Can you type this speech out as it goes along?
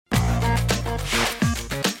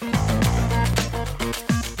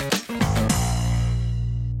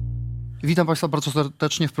Witam Państwa bardzo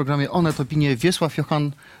serdecznie w programie Onet, Opinie.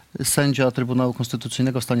 Johann, sędzia Trybunału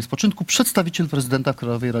Konstytucyjnego w stanie spoczynku, przedstawiciel prezydenta w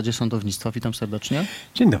Krajowej Radzie Sądownictwa. Witam serdecznie.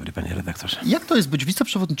 Dzień dobry, panie redaktorze. Jak to jest być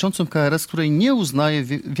wiceprzewodniczącym KRS, której nie uznaje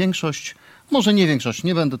większość, może nie większość,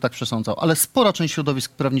 nie będę tak przesądzał, ale spora część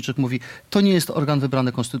środowisk prawniczych mówi, to nie jest organ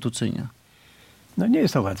wybrany konstytucyjnie? No nie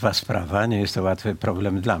jest to łatwa sprawa, nie jest to łatwy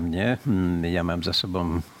problem dla mnie. Ja mam za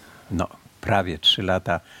sobą prawie 3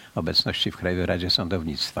 lata obecności w Krajowej Radzie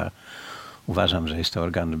Sądownictwa. Uważam, że jest to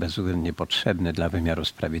organ bezwzględnie potrzebny dla wymiaru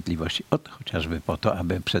sprawiedliwości, chociażby po to,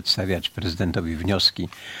 aby przedstawiać prezydentowi wnioski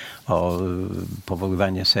o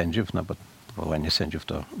powoływanie sędziów, no bo powołanie sędziów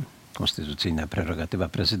to konstytucyjna prerogatywa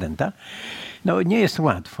prezydenta. No nie jest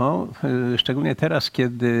łatwo, szczególnie teraz,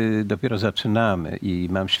 kiedy dopiero zaczynamy i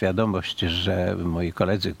mam świadomość, że moi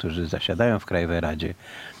koledzy, którzy zasiadają w Krajowej Radzie,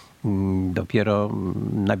 dopiero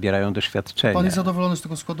nabierają doświadczenia. Pan jest zadowolony z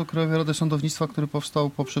tego składu Krajowej Rady Sądownictwa, który powstał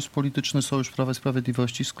poprzez polityczny sojusz Prawa i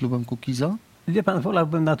Sprawiedliwości z klubem Kukiza? Wie pan,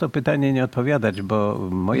 wolałbym na to pytanie nie odpowiadać, bo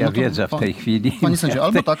moja wiedza w tej chwili... Panie sędzio,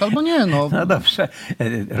 albo tak, albo nie. No dobrze,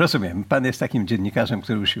 rozumiem. Pan jest takim dziennikarzem,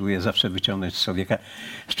 który usiłuje zawsze wyciągnąć z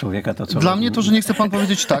człowieka to, co... Dla mnie to, że nie chce pan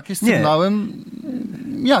powiedzieć tak, jest sygnałem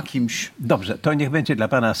jakimś. Dobrze, to niech będzie dla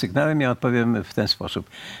pana sygnałem. Ja odpowiem w ten sposób.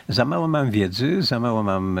 Za mało mam wiedzy, za mało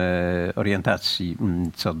mam orientacji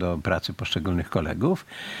co do pracy poszczególnych kolegów.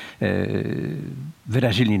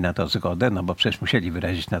 Wyrazili na to zgodę, no bo przecież musieli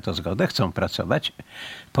wyrazić na to zgodę, chcą pracować.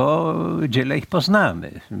 Po dziele ich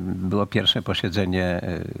poznamy. Było pierwsze posiedzenie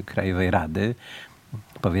Krajowej Rady,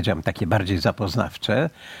 powiedziałem takie bardziej zapoznawcze.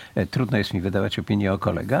 Trudno jest mi wydawać opinię o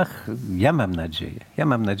kolegach. Ja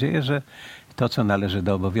mam nadzieję, że to, co należy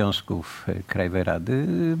do obowiązków Krajowej Rady,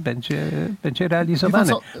 będzie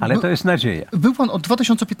realizowane. Ale to jest nadzieja. Był pan od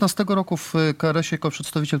 2015 roku w KRS-ie jako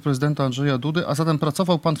przedstawiciel prezydenta Andrzeja Dudy, a zatem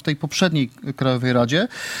pracował pan w tej poprzedniej Krajowej Radzie.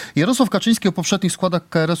 Jarosław Kaczyński o poprzednich składach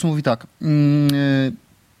KRS-u mówi tak.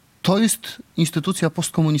 To jest instytucja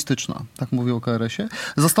postkomunistyczna, tak mówił o KRS-ie.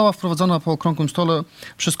 Została wprowadzona po okrągłym stole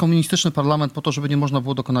przez komunistyczny parlament po to, żeby nie można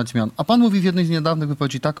było dokonać zmian. A pan mówi w jednej z niedawnych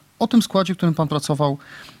wypowiedzi tak, o tym składzie, w którym pan pracował,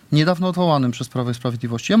 niedawno odwołanym przez Prawo i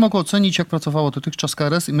Sprawiedliwość. Ja mogę ocenić, jak pracowało dotychczas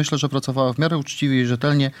KRS i myślę, że pracowała w miarę uczciwie i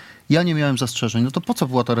rzetelnie. Ja nie miałem zastrzeżeń. No to po co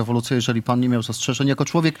była ta rewolucja, jeżeli pan nie miał zastrzeżeń jako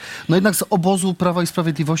człowiek, no jednak z obozu Prawa i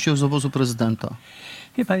Sprawiedliwości, z obozu prezydenta?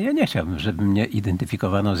 Wie pan, ja nie chciałbym, żeby mnie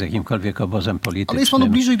identyfikowano z jakimkolwiek obozem politycznym. Ale jest panu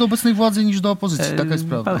bliżej do obecnej władzy niż do opozycji, taka jest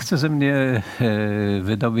prawda. Pan chce ze mnie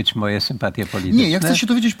wydobyć moje sympatie polityczne? Nie, ja chcę się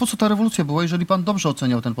dowiedzieć, po co ta rewolucja była, jeżeli pan dobrze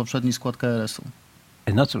oceniał ten poprzedni skład KRS-u.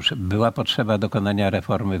 No cóż, była potrzeba dokonania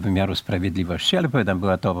reformy wymiaru sprawiedliwości, ale powiadam,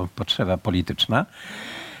 była to potrzeba polityczna.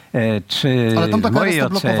 Ale tam taka KRS to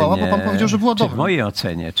blokowała, bo pan powiedział, że była dobra.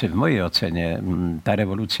 Czy w mojej ocenie ta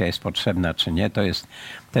rewolucja jest potrzebna, czy nie, to jest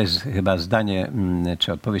chyba zdanie,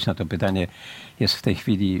 czy odpowiedź na to pytanie jest w tej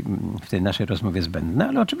chwili, w tej naszej rozmowie zbędna,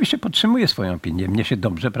 ale oczywiście podtrzymuję swoją opinię. Mnie się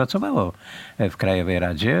dobrze pracowało w Krajowej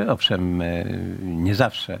Radzie, owszem, nie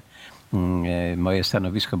zawsze moje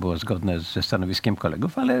stanowisko było zgodne ze stanowiskiem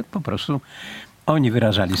kolegów, ale po prostu oni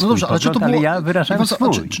wyrażali swój pogląd, ale ja wyrażałem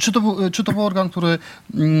swój. Czy to był organ,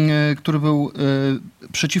 który był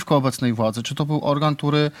przeciwko obecnej władzy? Czy to był organ,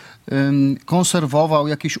 który konserwował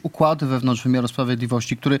jakieś układy wewnątrz wymiaru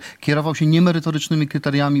sprawiedliwości, który kierował się niemerytorycznymi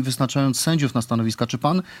kryteriami, wyznaczając sędziów na stanowiska? Czy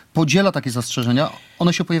pan podziela takie zastrzeżenia?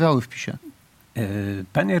 One się pojawiały w PiS-ie.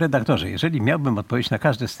 Panie redaktorze, jeżeli miałbym odpowiedzieć na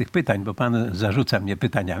każde z tych pytań, bo pan zarzuca mnie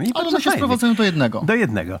pytaniami... Ale one się sprowadzają do jednego. Do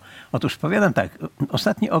jednego. Otóż powiadam tak,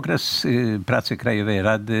 ostatni okres pracy Krajowej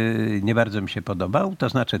Rady nie bardzo mi się podobał. To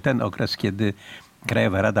znaczy ten okres, kiedy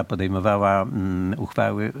Krajowa Rada podejmowała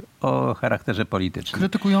uchwały o charakterze politycznym.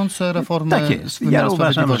 Krytykujące reformy. Tak jest.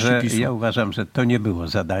 Ja uważam, że to nie było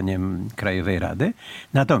zadaniem Krajowej Rady.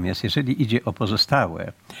 Natomiast jeżeli idzie o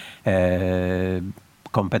pozostałe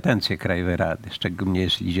kompetencje Krajowej Rady, szczególnie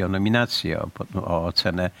jeśli idzie o nominację, o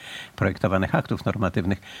ocenę projektowanych aktów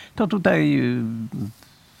normatywnych, to tutaj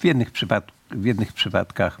w jednych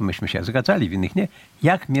przypadkach myśmy się zgadzali, w innych nie,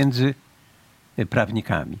 jak między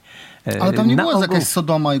prawnikami. Ale tam nie była jakaś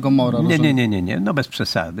Sodoma i Gomora. Nie. No bez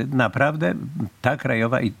przesady. Naprawdę ta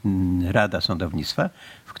Krajowa Rada Sądownictwa,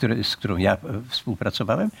 z którą ja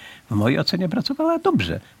współpracowałem, w mojej ocenie pracowała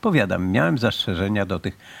dobrze. Powiadam, miałem zastrzeżenia do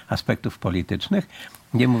tych aspektów politycznych,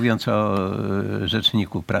 nie mówiąc o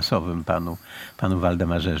rzeczniku prasowym, panu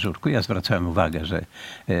Waldemarze Żurku. Ja zwracałem uwagę, że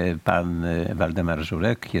pan Waldemar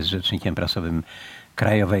Żurek jest rzecznikiem prasowym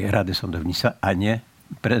Krajowej Rady Sądownictwa, a nie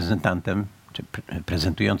reprezentantem czy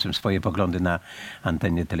prezentującym swoje poglądy na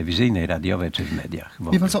antenie telewizyjnej, radiowej czy w mediach.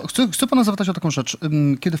 Wie pan co, chcę pana zapytać o taką rzecz.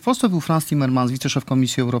 Kiedy w Polsce był Frans Timmermans, wiceszef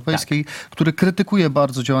Komisji Europejskiej, który krytykuje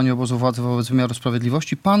bardzo działanie obozu władzy wobec wymiaru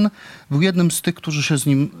sprawiedliwości, pan był jednym z tych, którzy się z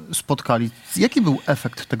nim spotkali. Jaki był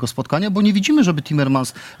efekt tego spotkania? Bo nie widzimy, żeby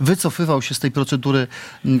Timmermans wycofywał się z tej procedury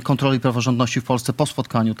kontroli praworządności w Polsce po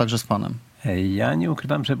spotkaniu, także z panem. Ja nie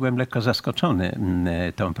ukrywam, że byłem lekko zaskoczony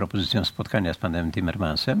tą propozycją spotkania z panem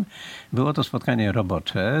Timmermansem. Było to spotkanie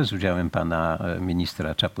robocze z udziałem pana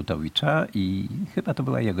ministra Czaputowicza i chyba to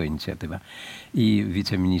była jego inicjatywa i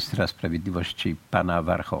wiceministra sprawiedliwości pana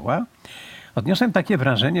Warchoła. Odniosłem takie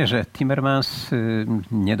wrażenie, że Timmermans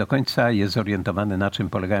nie do końca jest zorientowany, na czym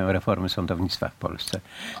polegają reformy sądownictwa w Polsce.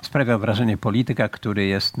 Sprawiał wrażenie polityka, który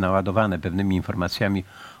jest naładowany pewnymi informacjami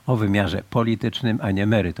o wymiarze politycznym, a nie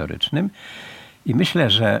merytorycznym. I myślę,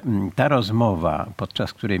 że ta rozmowa,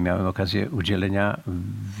 podczas której miałem okazję udzielenia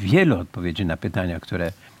wielu odpowiedzi na pytania,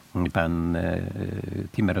 które pan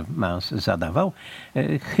Timmermans zadawał,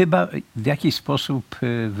 chyba w jakiś sposób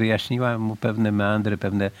wyjaśniła mu pewne meandry,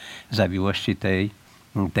 pewne zawiłości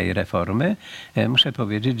tej reformy. Muszę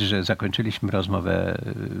powiedzieć, że zakończyliśmy rozmowę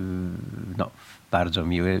w bardzo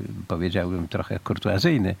miły, powiedziałbym trochę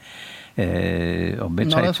kurtuazyjny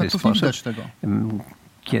obyczaj czy sposób. Nie widać tego.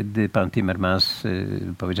 Kiedy pan Timmermans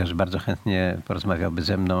powiedział, że bardzo chętnie porozmawiałby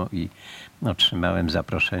ze mną i otrzymałem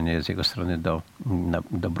zaproszenie z jego strony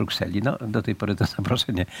do Brukseli. No, do tej pory to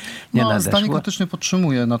zaproszenie nie nadeszło. Zdanie krytycznie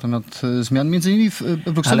podtrzymuje na temat zmian. Między innymi w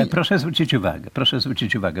Brukseli... Ale proszę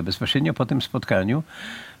zwrócić uwagę, bezpośrednio po tym spotkaniu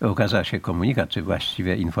ukazał się komunikat, czy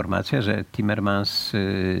właściwie informacja, że Timmermans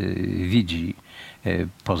widzi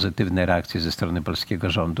pozytywne reakcje ze strony polskiego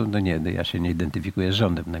rządu. No nie, ja się nie identyfikuję z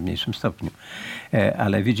rządem w najmniejszym stopniu,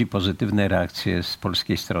 ale widzi pozytywne reakcje z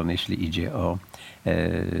polskiej strony, jeśli idzie o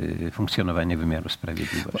funkcjonowanie wymiaru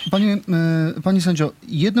sprawiedliwości. Panie sędzio,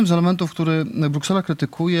 jednym z elementów, który Bruksela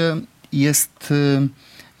krytykuje, jest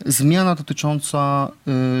zmiana dotycząca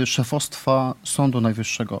szefostwa Sądu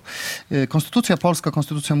Najwyższego. Konstytucja polska,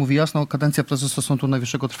 konstytucja mówi jasno, kadencja prezesa Sądu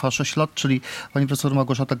Najwyższego trwa 6 lat, czyli pani profesor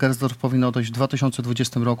Małgorzata Gersdorf powinna odejść w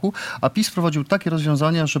 2020 roku, a PiS wprowadził takie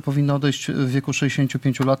rozwiązania, że powinna odejść w wieku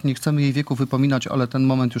 65 lat. Nie chcemy jej wieku wypominać, ale ten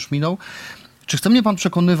moment już minął. Czy chce mnie pan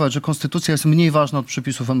przekonywać, że konstytucja jest mniej ważna od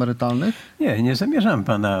przepisów emerytalnych? Nie zamierzam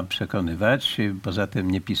pana przekonywać. Poza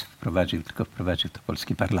tym nie PiS wprowadził, tylko wprowadził to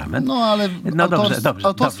polski parlament. No ale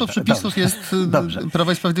autorstwo przepisów jest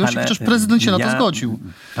Prawa i Sprawiedliwości, przecież prezydent się na to zgodził.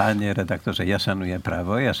 Panie redaktorze, ja szanuję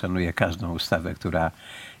prawo, ja szanuję każdą ustawę, która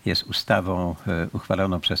jest ustawą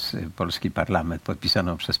uchwaloną przez polski parlament,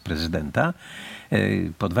 podpisaną przez prezydenta.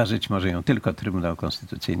 Podważyć może ją tylko Trybunał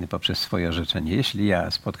Konstytucyjny poprzez swoje orzeczenie. Jeśli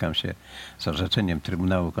ja spotkam się z orzeczeniem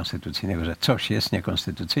Trybunału Konstytucyjnego, że coś jest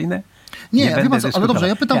niekonstytucyjne, nie będę dyskutował. Ale dobrze,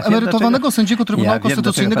 ja pytam emerytowanego sędziego Trybunału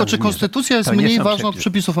Konstytucyjnego, czy konstytucja jest mniej ważna od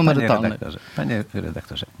przepisów emerytalnych? Panie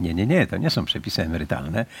redaktorze, nie, to nie są przepisy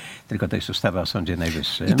emerytalne, tylko to jest ustawa o Sądzie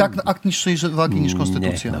Najwyższym. I tak akt niższej wagi niż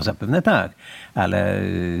konstytucja. Nie, no zapewne tak, ale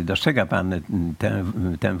dostrzega pan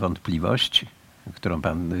tę wątpliwość, którą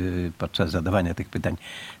pan podczas zadawania tych pytań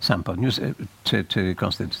sam podniósł, czy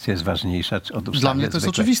konstytucja jest ważniejsza od ustawy? Dla mnie to jest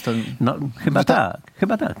oczywiste. No chyba tak.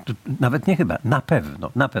 Nawet nie chyba, na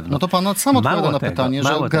pewno. No to pan sam odpowiada na pytanie,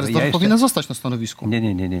 że Gersdorf powinna zostać na stanowisku.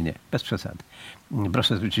 Nie, bez przesady.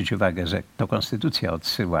 Proszę zwrócić uwagę, że to konstytucja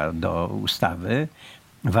odsyła do ustawy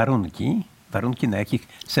warunki, na jakich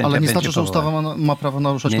sędzia ale nie będzie znaczy, że ustawa ma prawo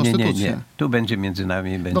naruszać konstytucję. Nie. Tu będzie między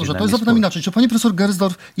nami. Dobrze, to zapytam inaczej. Czy pani profesor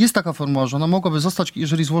Gersdorf jest taka formuła, że ona mogłaby zostać,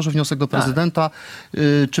 jeżeli złoży wniosek do prezydenta?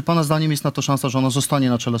 Czy pana zdaniem jest na to szansa, że ona zostanie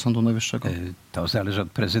na czele Sądu Najwyższego? To zależy od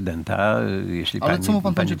prezydenta. Ale co mu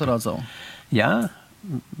pan będzie doradzał? Ja?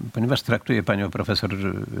 Ponieważ traktuję panią profesor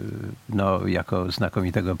jako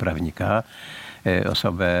znakomitego prawnika,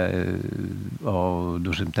 osobę o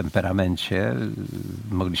dużym temperamencie.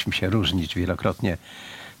 Mogliśmy się różnić wielokrotnie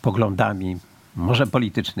poglądami, może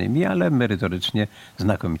politycznymi, ale merytorycznie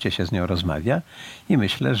znakomicie się z nią rozmawia i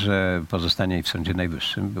myślę, że pozostanie jej w Sądzie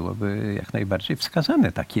Najwyższym byłoby jak najbardziej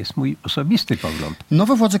wskazane. Taki jest mój osobisty pogląd.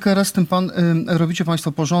 Nowe władze KRS, z tym robicie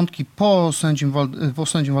państwo porządki po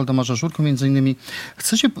sędzim Waldemarze Żurku między innymi.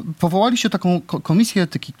 Powołaliście taką komisję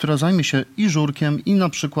etyki, która zajmie się i Żurkiem, i na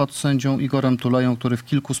przykład sędzią Igorem Tuleją, który w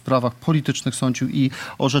kilku sprawach politycznych sądził i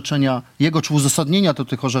orzeczenia jego, czy uzasadnienia do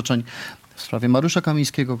tych orzeczeń w sprawie Mariusza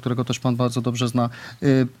Kamińskiego, którego też pan bardzo dobrze zna,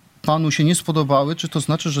 panu się nie spodobały? Czy to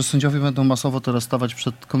znaczy, że sędziowie będą masowo teraz stawać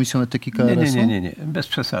przed Komisją Etyki KRS-u? Nie. Bez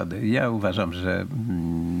przesady. Ja uważam, że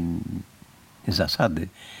zasady,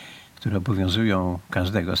 które obowiązują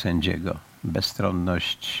każdego sędziego,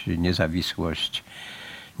 bezstronność, niezawisłość,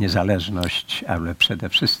 niezależność, ale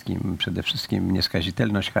przede wszystkim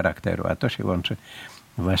nieskazitelność charakteru, a to się łączy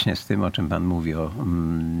właśnie z tym, o czym pan mówi, o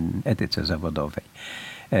etyce zawodowej.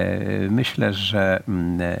 Myślę, że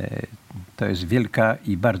to jest wielka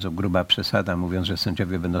i bardzo gruba przesada, mówiąc, że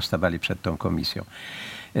sędziowie będą stawali przed tą komisją.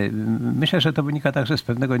 Myślę, że to wynika także z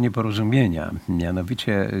pewnego nieporozumienia.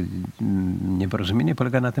 Mianowicie nieporozumienie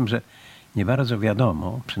polega na tym, że nie bardzo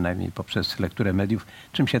wiadomo, przynajmniej poprzez lekturę mediów,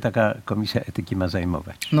 czym się taka komisja etyki ma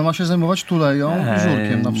zajmować. No ma się zajmować tuleją i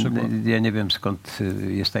żurkiem na przykład. Ja nie wiem, skąd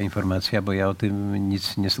jest ta informacja, bo ja o tym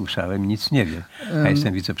nic nie słyszałem, nic nie wiem. Ja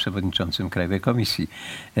jestem wiceprzewodniczącym Krajowej Komisji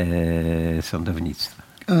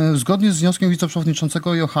Sądownictwa. Zgodnie z wnioskiem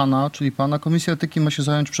wiceprzewodniczącego Johanna, czyli pana, Komisja Etyki ma się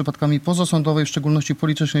zająć przypadkami pozasądowej, w szczególności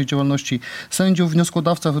politycznej działalności sędziów.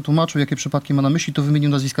 Wnioskodawca wytłumaczył, jakie przypadki ma na myśli. To wymienił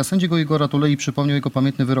nazwiska sędziego Igora Tulei i przypomniał jego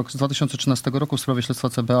pamiętny wyrok z 2013 roku w sprawie śledztwa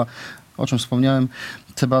CBA, o czym wspomniałem,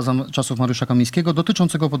 CBA za czasów Mariusza Kamińskiego,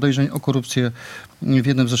 dotyczącego podejrzeń o korupcję w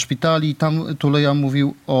jednym ze szpitali. Tam Tuleja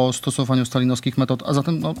mówił o stosowaniu stalinowskich metod, a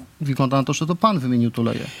zatem wygląda na to, że to pan wymienił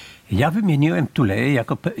Tuleję. Ja wymieniłem Tuleję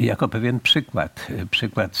jako pewien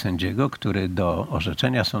przykład sędziego, który do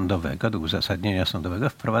orzeczenia sądowego, do uzasadnienia sądowego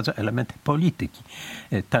wprowadza elementy polityki.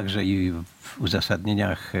 Także i w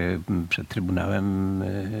uzasadnieniach przed Trybunałem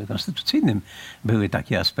Konstytucyjnym były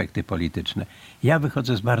takie aspekty polityczne. Ja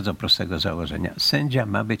wychodzę z bardzo prostego założenia. Sędzia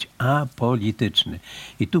ma być apolityczny.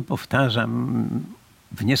 I tu powtarzam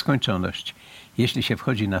w nieskończoność. Jeśli się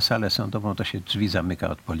wchodzi na salę sądową, to się drzwi zamyka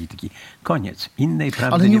od polityki. Koniec. Innej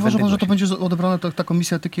prawdy Ale nie uważa będę pan, że to głosił. będzie odebrane, ta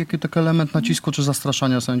komisja etyki, jako taki element nacisku czy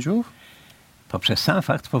zastraszania sędziów? Poprzez sam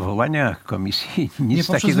fakt powołania komisji Nie nic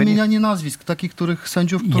poprzez takiego nie... wymienianie nazwisk, takich, których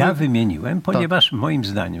sędziów... Ja wymieniłem, ponieważ moim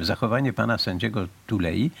zdaniem zachowanie pana sędziego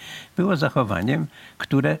Tulei było zachowaniem,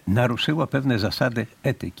 które naruszyło pewne zasady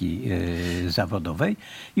etyki zawodowej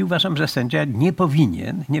i uważam, że sędzia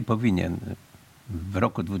nie powinien w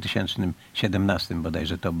roku 2017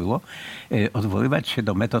 bodajże to było, odwoływać się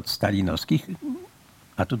do metod stalinowskich,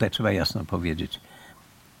 a tutaj trzeba jasno powiedzieć,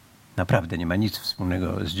 naprawdę nie ma nic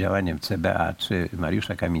wspólnego z działaniem CBA, czy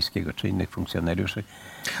Mariusza Kamińskiego, czy innych funkcjonariuszy.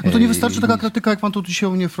 No to nie wystarczy taka krytyka, jak pan tu dzisiaj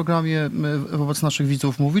u mnie w programie wobec naszych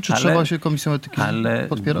widzów mówi, czy trzeba się komisją etyki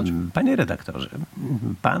podpierać? Panie redaktorze,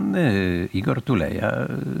 pan Igor Tuleja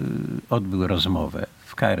odbył rozmowę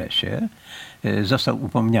w KRS-ie, został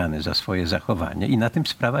upomniany za swoje zachowanie i na tym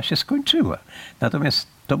sprawa się skończyła. Natomiast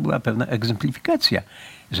to była pewna egzemplifikacja,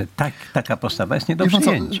 że taka postawa jest nie do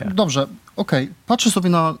przyjęcia. Dobrze, okej. Patrzę sobie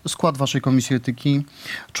na skład waszej Komisji Etyki.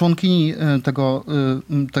 Członkini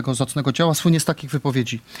tego zacnego ciała słynie z takich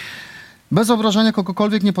wypowiedzi. Bez obrażania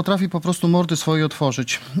kogokolwiek nie potrafi po prostu mordy swojej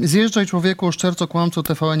otworzyć. Zjeżdżaj człowieku, oszczerco, kłamco,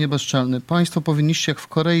 TVN bezczelny. Państwo powinniście jak w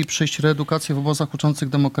Korei przejść reedukację w obozach uczących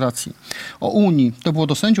demokracji. O Unii, to było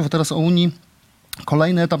do sędziów, a teraz o Unii.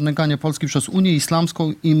 Kolejny etap nękania Polski przez Unię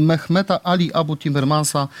Islamską i Mehmeta Ali Abu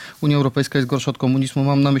Timmermansa. Unia Europejska jest gorsza od komunizmu.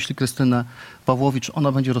 Mam na myśli Krystynę Pawłowicz.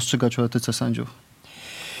 Ona będzie rozstrzygać o etyce sędziów.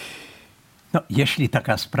 No, jeśli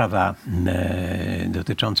taka sprawa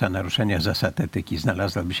dotycząca naruszenia zasad etyki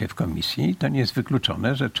znalazłaby się w komisji, to nie jest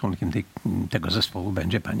wykluczone, że członkiem tego zespołu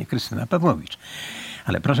będzie pani Krystyna Pawłowicz.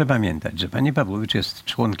 Ale proszę pamiętać, że pani Pawłowicz jest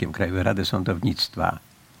członkiem Krajowej Rady Sądownictwa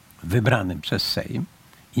wybranym przez Sejm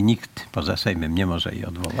i nikt poza Sejmem nie może jej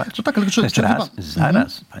odwołać. No tak, ale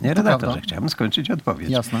Zaraz, panie redaktorze, prawda. chciałbym skończyć odpowiedź.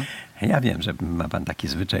 Jasne. Ja wiem, że ma pan taki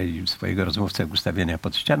zwyczaj swojego rozmówcę ustawienia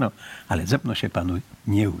pod ścianą, ale ze mną się panu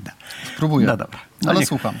nie uda. Spróbuję, no dobra. ale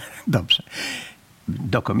słucham. Dobrze.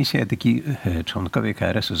 Do Komisji Etyki członkowie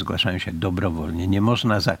KRS-u zgłaszają się dobrowolnie. Nie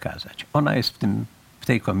można zakazać. Ona jest w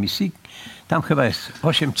tej komisji, tam chyba jest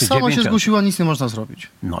 8 czy 9 Sama się osób. zgłosiła, nic nie można zrobić.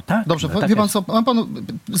 No tak. Dobrze, no tak wie pan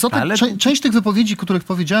jest. co, część tych wypowiedzi, których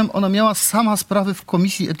powiedziałem, ona miała sama sprawy w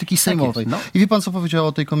Komisji Etyki Sejmowej. jest, no. I wie pan, co powiedziała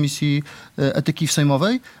o tej Komisji Etyki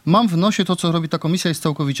Sejmowej? Mam w nosie to, co robi ta komisja, jest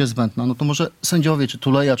całkowicie zbędna. No to może sędziowie, czy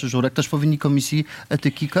Tuleja, czy Żurek też powinni Komisji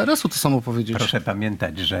Etyki KRS-u to samo powiedzieć. Proszę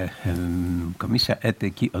pamiętać, że Komisja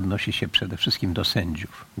Etyki odnosi się przede wszystkim do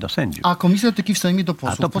sędziów. A Komisja Etyki w Sejmie do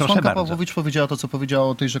posłów. to proszę Posłanka bardzo. Pawłowicz powiedziała to, co powiedziała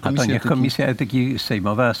o tejże A to Komisji niech Etyki. Komisja Etyki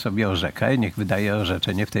Sejmowa sobie orzeka i niech wydaje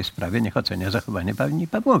orzeczenie w tej sprawie, niech ocenia zachowanie pani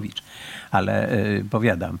Pawłowicz. Ale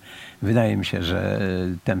powiadam, wydaje mi się, że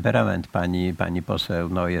temperament pani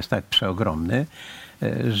poseł jest tak przeogromny,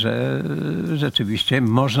 że rzeczywiście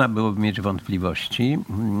można byłoby mieć wątpliwości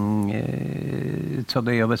co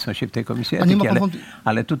do jej obecności w tej Komisji Etyki.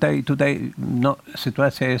 Ale tutaj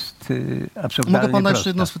sytuacja jest absurdalnie Mogę pana prosta. jeszcze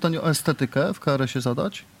jedno pytanie o estetykę w KRS-ie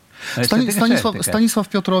zadać? Stanisław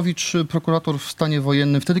Piotrowicz, prokurator w stanie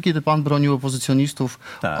wojennym, wtedy kiedy pan bronił opozycjonistów,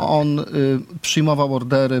 Tak. on przyjmował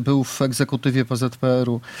ordery, był w egzekutywie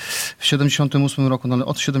PZPR-u. W 78 roku,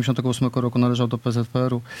 od 78 roku należał do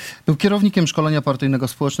PZPR-u. Był kierownikiem szkolenia partyjnego,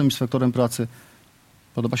 społecznym inspektorem pracy.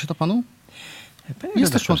 Podoba się to panu?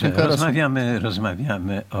 Jest też członkiem KRS-u.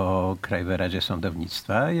 Rozmawiamy o Krajowej Radzie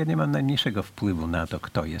Sądownictwa. Ja nie mam najmniejszego wpływu na to,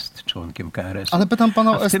 kto jest członkiem KRS-u. Ale pytam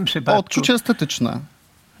pana o odczucie estetyczne.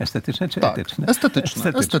 Estetyczne czy tak, etyczne?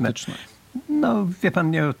 Estetyczne. No wie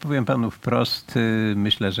pan, nie odpowiem panu wprost.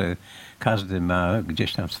 Myślę, że każdy ma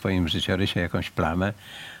gdzieś tam w swoim życiorysie jakąś plamę.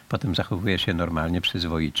 Potem zachowuje się normalnie,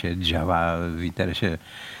 przyzwoicie, działa w interesie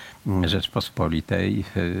Rzeczpospolitej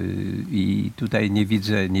i tutaj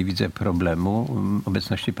nie widzę problemu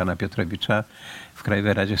obecności pana Piotrowicza w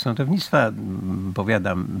Krajowej Radzie Sądownictwa.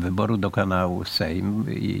 Powiadam, wyboru dokonał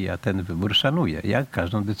Sejm i ja ten wybór szanuję, jak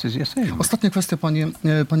każdą decyzję Sejmu. Ostatnia kwestia,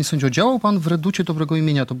 panie sędzio. Działał pan w Reducie Dobrego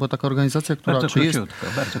Imienia. To była taka organizacja, bardzo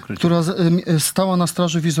która stała na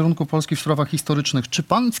straży wizerunku Polski w sprawach historycznych. Czy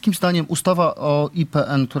pańskim zdaniem ustawa o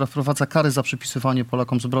IPN, która wprowadza kary za przypisywanie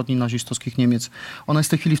Polakom zbrodni nazistowskich Niemiec, ona jest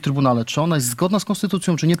w tej chwili w Trybunale. Czy ona jest zgodna z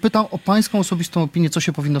konstytucją, czy nie? Pytam o pańską osobistą opinię, co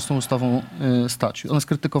się powinno z tą ustawą stać. Ona jest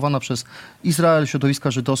krytykowana przez Izrael,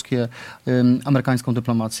 środowiska żydowskie, amerykańską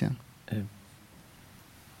dyplomację.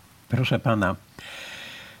 Proszę pana,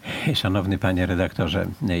 szanowny panie redaktorze,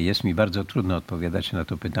 jest mi bardzo trudno odpowiadać na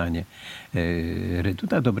to pytanie.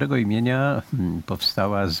 Reduta Dobrego Imienia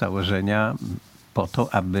powstała z założenia po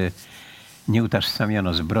to, aby nie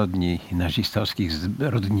utożsamiano zbrodni nazistowskich,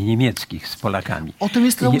 zbrodni niemieckich z Polakami. O tym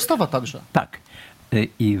jest ta ustawa także. Tak.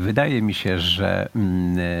 I wydaje mi się, że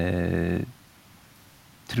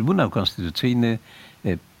Trybunał Konstytucyjny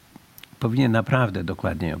powinien naprawdę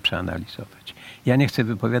dokładnie ją przeanalizować. Ja nie chcę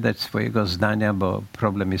wypowiadać swojego zdania, bo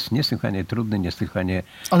problem jest niesłychanie trudny, niesłychanie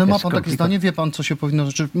Ale ma pan takie zdanie? Wie pan, co się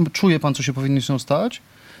powinno, czy czuje pan, co się powinno się stać?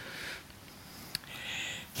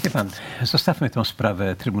 Wie pan, zostawmy tę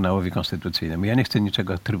sprawę Trybunałowi Konstytucyjnemu. Ja nie chcę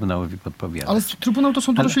niczego Trybunałowi podpowiadać. Ale Trybunał to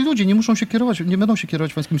są dorośli ludzie, nie muszą się kierować, nie będą się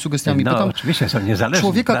kierować pańskimi sugestiami. No, oczywiście są niezależni.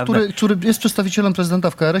 Człowieka, który jest przedstawicielem prezydenta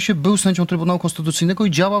w KRS-ie, był sędzią Trybunału Konstytucyjnego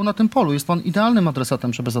i działał na tym polu. Jest pan idealnym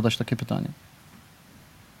adresatem, żeby zadać takie pytanie.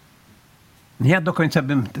 Ja do końca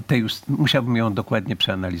musiałbym ją dokładnie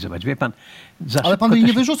przeanalizować. Wie pan, ale pan by jej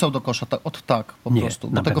nie wyrzucał do kosza po prostu.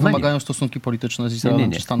 Bo tego wymagają nie. Stosunki polityczne z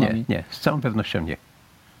Izraelem czy Stanami. Nie, z całą pewnością nie.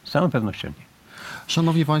 Z całą pewnością nie.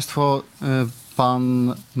 Szanowni państwo,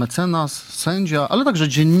 pan mecenas, sędzia, ale także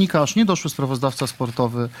dziennikarz, niedoszły sprawozdawca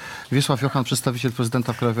sportowy Wiesław Johann, przedstawiciel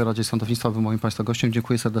prezydenta w Krajowej Radzie Sądownictwa, był moim państwa gościem.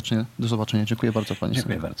 Dziękuję serdecznie. Do zobaczenia. Dziękuję bardzo, panie sędzio.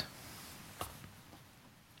 Dziękuję bardzo.